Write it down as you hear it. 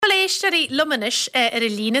Cléisteí lumanis ar a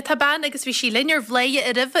lína tabban agus bhí sí linear bléie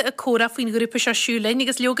a rih a córa faoin grúpa seisiúlainn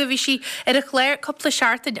agus leoga bhí si ar a chléir coppla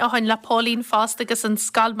seaartain a hain lepálín fást agus an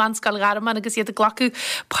scalman scalgaraman agus iad a glacu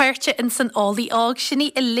páirte in san álaí ág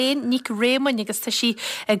sinní i léin níc réman agus tá si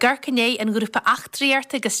a gharcané an grúpa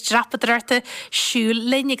achtriarta agus drapadrarta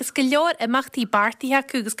siúlainn agus go leor imachtaí bartaí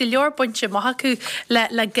acu agus go leor bunte maithacu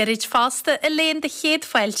le garid fásta i léin de chéad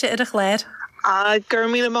fáilte ar a chléir.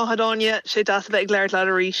 Gurmíle Mahadónia sé dasah ag léir le a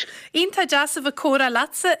ríis. Ínta dasah a córa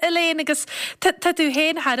latsa a léin agus tá tú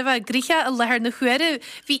héin hadh gríthe a lethir na chuire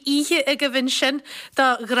hí ihe a go bhain sin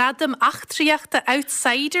dá gradam achtriaachta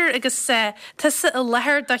outsider agus tusa a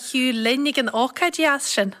lethir do hiú linnig an ácaidías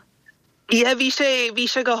sin. Yeah, bhí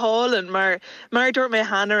sé go hálan mar dúirt mé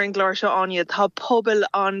hanar an gláir seo ania tá pobal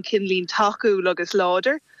an cinlín taú agus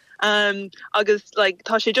láidir. Agus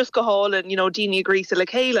tá sé just go hálan, daoine grísa le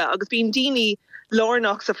chéile, agus bíon daoine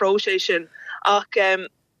lárnach sa fróisé sin ach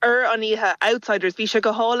aníthe outsiders bhí sé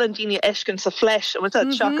go hálan daoine eiscin sa fleis an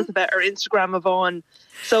seachas a bheith ar Instagram a bháin.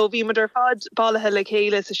 So bhí mar fad ballathe le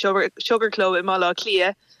chéile sa sugarclub i mala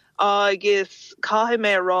clia agus caithe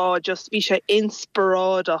mé rá just bhí sé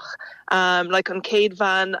inspirádach an céad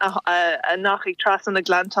bhean a nach ag trasan na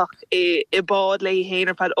glantach i bád le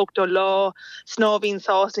héanaar pad 8 lá snábhín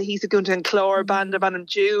sásta hí a gúnta an chlár band ban an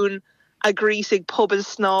Jún a grísigh pobal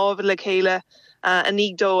snáb le chéile a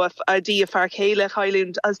nígdó a dí a fear chéile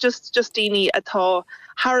chailún as just daoine atá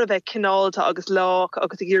Harbheith cinálta agus lách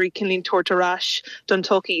agus a ggéirí cinlín tuairtarás don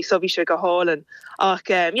tucaí so bhí sé go hálan ach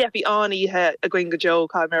bhí aníthe a gcuin go Jo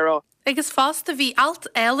cá mé rá. Agus fásta bhí alt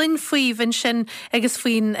Ellen faoin sin agus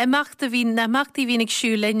faoin imachta hín ag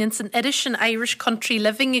siúlainn san edition Irish Country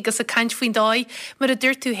Living agus a caiint faoin dóid mar a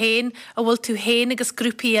dúir tú héin a bhfuil tú héin agus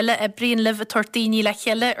grúpi eile a bríon liv a tortaíní le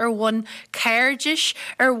cheile ar bhain cairdeis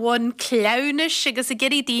ar bhain clownish agus a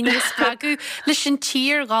geirí daine spragu leis sin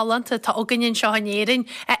tír galanta tá ogainn seo hanéirin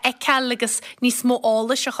a eiceil agus níos mó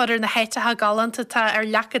álas a chuir na heitethe galanta tá ar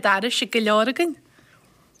lecadáris a go leoragainn.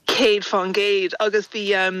 Céad fan géad agus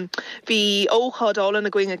bhí óchadála na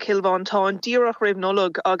going a Kilbán tá díreach raibh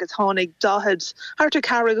nolog agus tháinig dahad hartar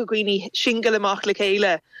cara go gcuoine singal amach le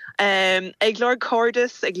chéile. Ag leir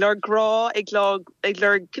cordis, ag leir grá, ag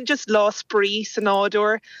leir just lá sprí san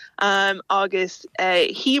nádúir agus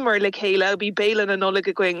hímar le chéile bhí béile an nolig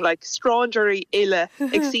a going strawberry ile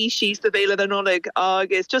ag síos de béile an nolig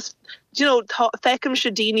agus just fecum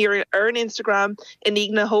se daine ar an Instagram in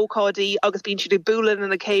ag na hócádaí agus bín siad ag búlan in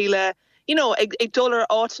na chéile. Ag dullar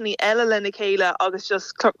átaní eile le na chéile agus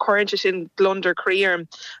just choirinte sin blunder crearm.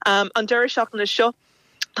 An deir seach na seo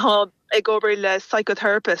tá ag obair le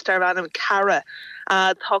psychotherapist ar bhanam cara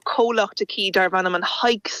tá cólachta cí ar bhanam an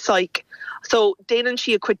haig psych. So déanaan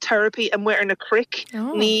si a quid therapy and muir na crick.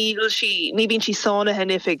 Ní bhín si sána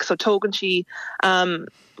henifig so tógan si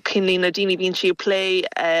cinlí na daoine bhíonn si play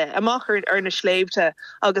amachar ar na sléibte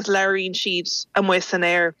agus leiríonn siad a mu san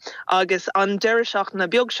air agus an deire seach na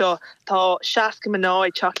beag seo tá 60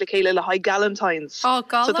 mnáid teach le chéile le haid Galentines.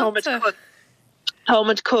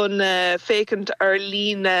 Táid chun fécant ar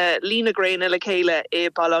lína gréine le chéile i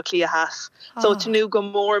bailach lí a heas. So tú go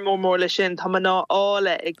mór le sin tá ná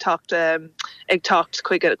ála ag tacht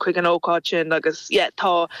chuig an ócáid sin agus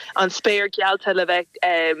tá an spéir gealta le bheith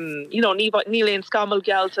níléon scamal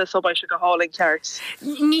gealta so ba se go háling ceart.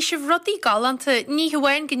 Ní sih rudí galanta ní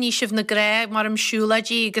bhhain go ní sibh na gré mar am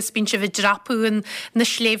siúladí agus bín si bh drapúin na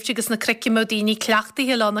sléimte agus na cricimódaí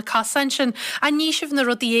cleachtaí le na casan sin a ní sibh na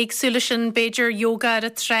rudí éagsúla sin Beiidir yoga ar a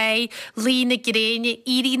tré, lí na gréine,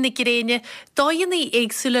 írí na gréine, dáanna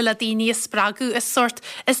éagsúla le daoine is spragu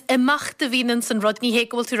is imachta bhíanaan san rud ní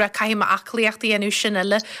héhfuil tú ra caiime aclaíochtaí anú sin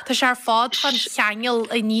eile. Tá sé ar fád fan cheangeal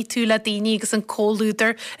a ní tú le daoine agus an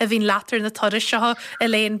cóúidir a bhín letar na toris seo a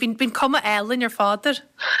léon bín cuma eilinn ar fáidir.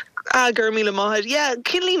 Gurmíle Mahad,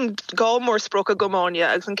 cinlín gámór sprocha gomáine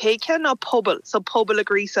agus an cé cean ná pobal, so pobal a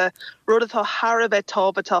grísa rud atá Harbheith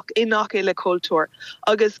tábhaach inach le cultúr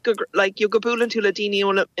agus go búlann tú le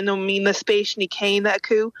daoine in mí na spéisní céine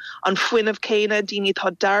acu an fuinmh céine daoine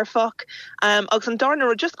tá darfach agus an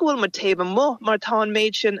darnar just gohfuil mar taobh mo mar tá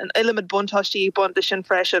méid sin an ilimid buntáistí bunta sin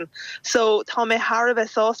freisin. So tá mé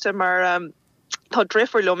Harbheith sásta mar tá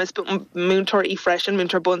drifar lom is múntar í freisin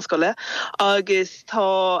múntar bunscoile agus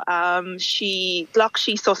tá si glach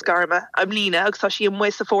sí soscarma am lína agus tá si an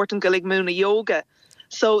muis a fort an golig múna yoga.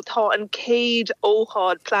 So tá an céad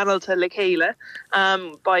óhád planalta le chéile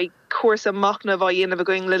ba cuasa machna bha dhéanamh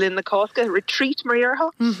going le lin na cáca retreat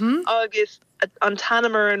marartha agus an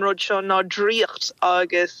tanamar an rud seo ná dríocht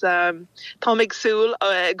agus tá ag súil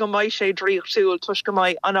go maiid sé dríocht súil tuis go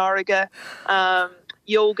maiid an áige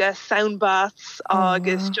yoga, sound baths,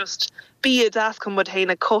 agus just bí a das chun mud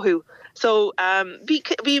héna cothú. So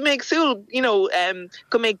bhí méid súil,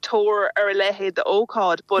 go méid tóir ar a lehéad de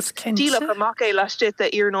ócád, but dílach amach é leiste a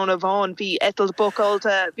iarnón a bháin, bhí etal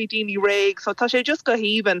bocalta, bhí daoine réig, so tá sé just go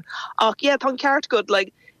híban. Ach, tá ceart good,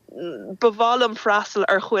 like, bhálum freastal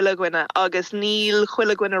ar chuile gine, agus níl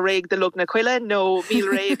chuile gine réig de lug na chuile, no,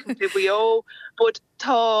 bhíl réig bhío, but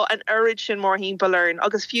tá an urid sin mór hímpel learn,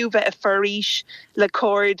 agus fiú bheith a faríis le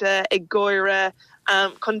cóide ag goire,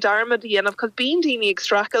 chun darma dhéanamh, cos bíon daoine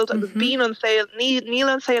extracult agus bíon an saoil,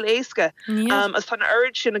 níl an saoil éasca, as tá an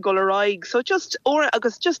urid sin a go le raig, so just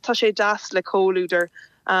tá sé das le cóúidir.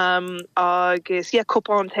 Agus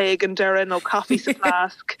cupán teig an deire nó caí sa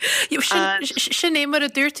flask. Sin é mar a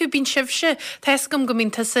dúir tú bín sibse teis gom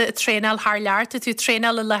gomínta a trénal haar leart a tú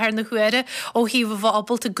trénal a lethir na chuire ó hí bh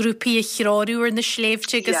abal a grúpií a chráú ar na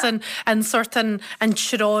sléifte agus an sort an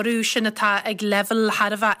chráú sin atá ag level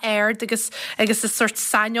Harbh aird agus is sort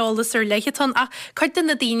saineolalas ar leichetán a chuir den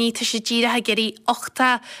na daoine tá sé díra ha geirí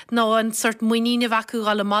 8 nó an sort muoína bhacu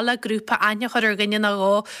galamala grúpa aineach ar gine na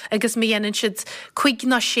gá agus mé dhéanaan siad chuig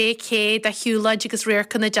na sé cé de hiúlaid agus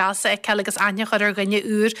réircan na deasa ag ce agus aineach ar gine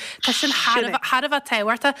úr tá sin Harbh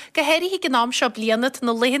tehairta go héirí hí gnám seo blianana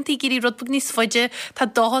nó lehantaí gurí rudbug níos foiide tá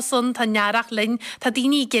dohasan tá nearach linn tá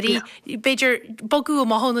daoine gurí beidir bogú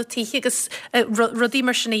amthna tíí agus rudí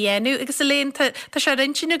mar sinna dhéanú agus a léon tá sé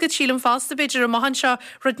rinsin agus sílam fásta beidir amhan seo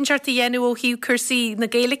rudanseart a dhéanú ó hiú cursaí na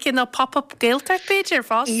Gaelicin na pop-up Gaeltacht beidir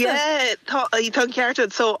fásta. Tá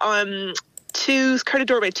ceartad so tús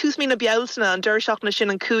mína bealtna an deirseach na sin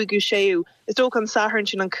an cúigú séú. Is dó an saharn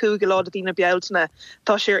sin an cúig lá a dtína bealtna.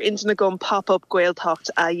 Tá sé ar intna gom pop-up Gaeltacht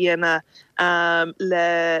a dhéana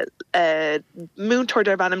le múntor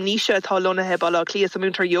der bannam níise tá lonathe balla clías a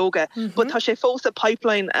múntor yoga. But tá sé fós a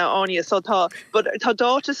pipeline áine so tá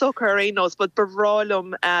dáta so chu rénos, but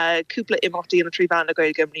bevrálum cúpla imachtaí an trí bhena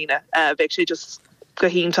goil gomlína bheith sé just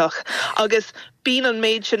gohíntaach. Agus bín an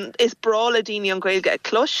méid sin is brála daoine an Gaeilge a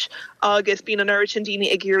cluis, agus bín an urchin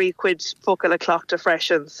daoine ag iúí cuid focail a clochta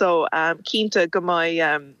freisin. So cínta go mai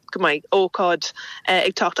ócád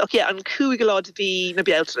ag tacht. An cúig lád bhí na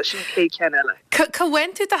bealtna sin cé cean eile.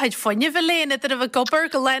 Cahain tú a haid foine bh léna ar a bh gobar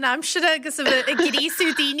go lein amsere agus a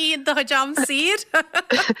gríú daoine an do jam sir?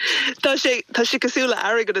 Tá sé cosúla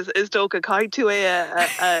agad is dócha caiid tú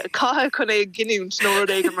é cathe chun é giniúnt nó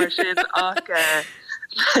éige mar sin ach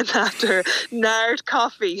after nard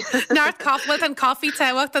coffee. Nard coffee an coffee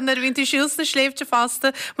tehacht an vín tú siúls na sléifte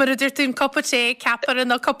fásta mar a dúir tún coppa té capar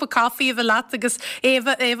an coppa coffee a bh leat agus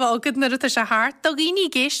éha agad na ruta se háart. Tá gíní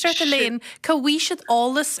géisteart a léon bhí siad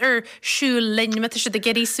álas ar siúil linn me si a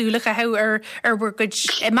geirí súlacha he ar bhar go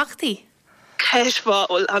imachtaí. Keisfa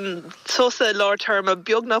an tosa lá term a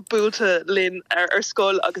beagna búlta lin ar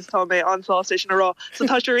scóil agus tá mé ansáis sin ará. So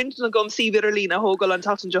tá sé rinta gom sívidir lína hógal an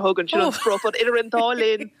tatan hogan si an spropod idir an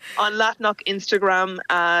dálinn an latnach Instagram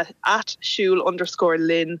at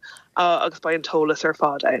siúl_lin agus ba an tólas ar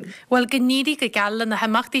fád ein. Well gníí go galan na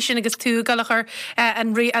haachtaí sin agus tú galachar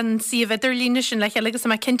an sividir líne sin le agus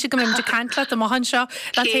am cinnte go de cantla a mohan seo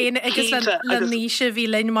le chéine agus le níise bhí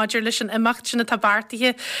linn Maidir leis an imacht sinna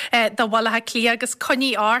tabbáirtaithe dá bhla clí agus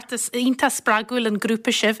coní át is ionta spragúil an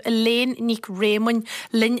grúpa sibh a léon níc rémuin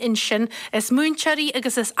linn in sin is múnseirí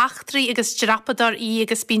agus is achtrií agus drapadar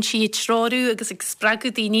agus bín siad sráú agus ag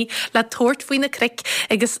spragu daoine le tuairt faoin na cric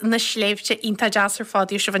agus na sléifte ionta jazzar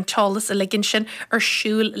fádiú se bhain a ligin sin ar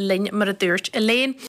siúil linn mar a dúirt a léon.